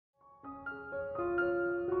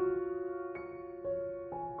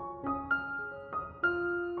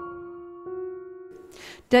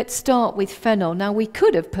let's start with fennel. Now, we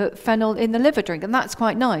could have put fennel in the liver drink, and that's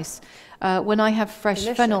quite nice. When I have fresh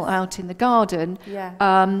fennel out in the garden,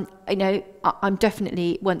 you know, I'm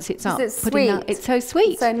definitely, once it's up, it's putting sweet. that, it's so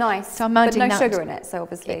sweet. So nice, so I'm adding but no that, sugar in it, so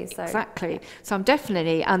obviously. Exactly. So I'm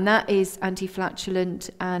definitely, and that is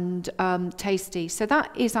anti-flatulent and tasty. So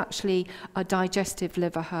that is actually a digestive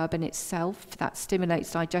liver herb in itself that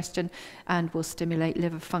stimulates digestion and will stimulate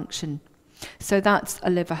liver function. So that's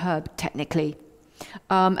a liver herb, technically.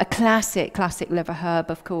 A classic liver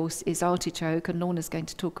herb, of course, is artichoke, and Lorna's going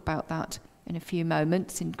to talk about that in a few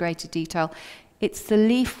moments in greater detail. It's the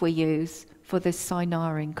leaf we use for this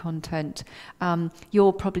cynarin content.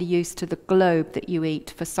 You're probably used to the globe that you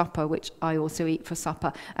eat for supper, which I also eat for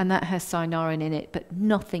supper, and that has cynarin in it, but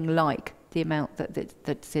nothing like the amount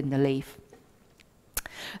that's in the leaf.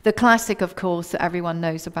 The classic, of course, that everyone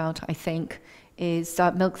knows about, I think, is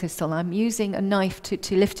milk thistle. I'm using a knife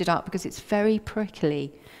to lift it up because it's very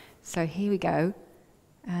prickly. So here we go.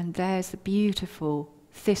 And there's the beautiful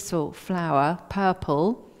thistle flower,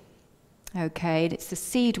 purple. Okay, and it's the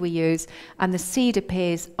seed we use. And the seed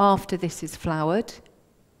appears after this is flowered.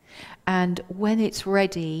 And when it's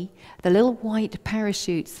ready, the little white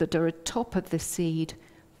parachutes that are atop of the seed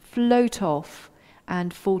float off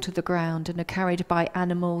and fall to the ground and are carried by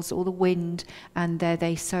animals or the wind, and there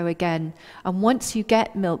they sow again. And once you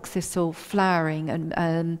get milk thistle flowering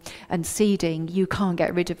and seeding, you can't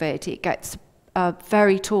get rid of it. It gets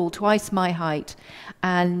very tall, twice my height,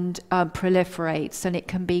 and proliferates, and it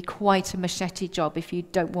can be quite a machete job if you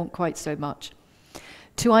don't want quite so much.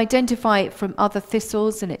 To identify it from other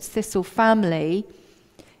thistles and its thistle family,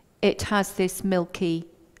 it has this milky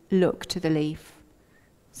look to the leaf.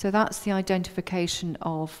 So that's the identification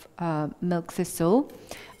of milk thistle.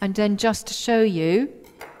 And then just to show you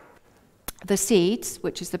the seeds,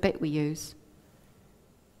 which is the bit we use.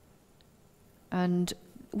 And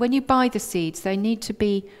when you buy the seeds, they need to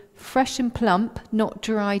be fresh and plump, not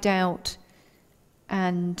dried out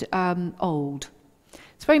and old.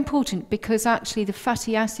 It's very important because actually the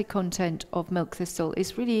fatty acid content of milk thistle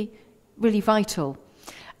is really, really vital.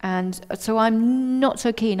 And so I'm not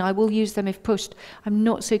so keen, I will use them if pushed, I'm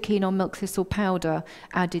not so keen on milk thistle powder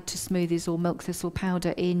added to smoothies or milk thistle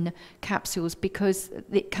powder in capsules because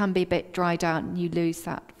it can be a bit dried out and you lose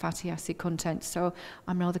that fatty acid content. So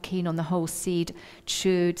I'm rather keen on the whole seed,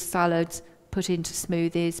 chewed, salads, put into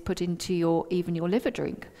smoothies, put into even your liver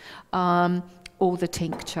drink, or the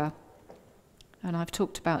tincture. And I've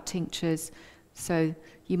talked about tinctures, so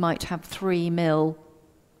you might have 3 ml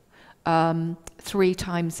 3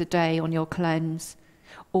 times a day on your cleanse,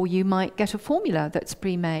 or you might get a formula that's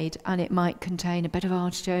pre-made and it might contain a bit of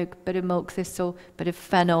artichoke, a bit of milk thistle, a bit of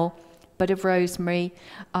fennel, a bit of rosemary,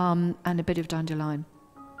 and a bit of dandelion.